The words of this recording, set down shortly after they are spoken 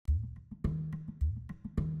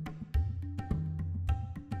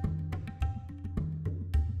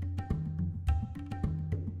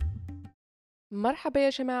Marhaba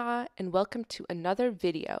ya jama'a and welcome to another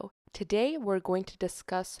video. Today we're going to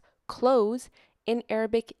discuss clothes in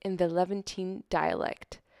Arabic in the Levantine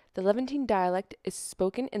dialect. The Levantine dialect is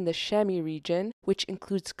spoken in the Shami region, which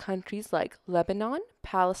includes countries like Lebanon,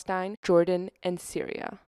 Palestine, Jordan, and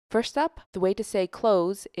Syria. First up, the way to say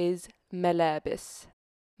clothes is malabis.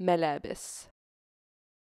 Malabis.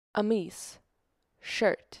 Amis,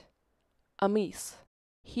 shirt. Amis.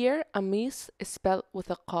 Here, amis is spelled with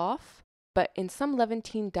a qaf, but in some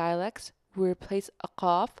Levantine dialects, we replace a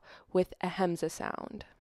qaf with a hamza sound.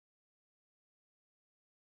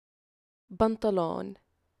 Pantalon,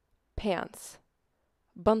 pants.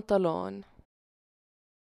 Pantalon.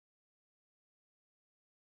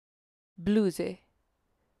 Blouse,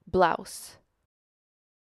 blouse.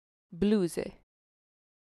 Blouse.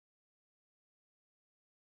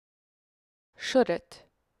 Short,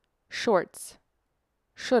 shorts.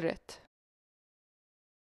 Short.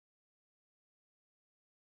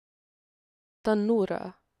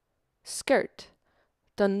 Tanura, skirt.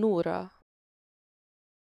 Tanura.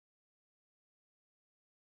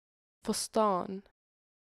 Fustan,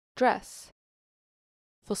 dress.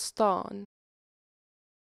 Fustan.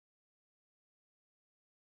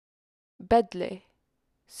 Bedle,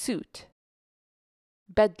 suit.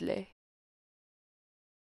 Bedle.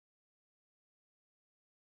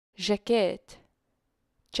 Jacket,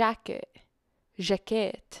 jacket.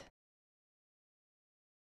 Jacket.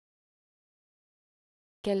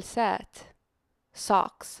 كلسات,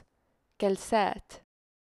 socks. كلسات.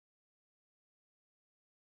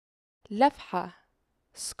 لفحة,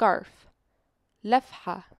 scarf.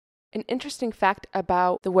 لفحة. An interesting fact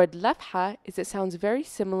about the word lefha is it sounds very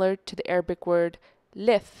similar to the Arabic word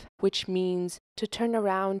lif, which means to turn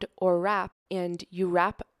around or wrap, and you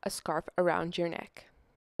wrap a scarf around your neck.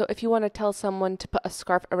 So if you want to tell someone to put a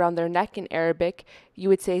scarf around their neck in Arabic, you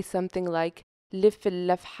would say something like لف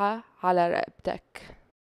اللفحة على رقبتك.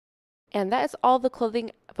 And that is all the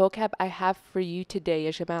clothing vocab I have for you today,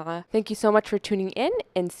 ya jama'a. Thank you so much for tuning in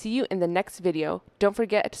and see you in the next video. Don't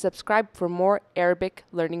forget to subscribe for more Arabic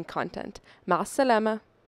learning content. Ma'as salama.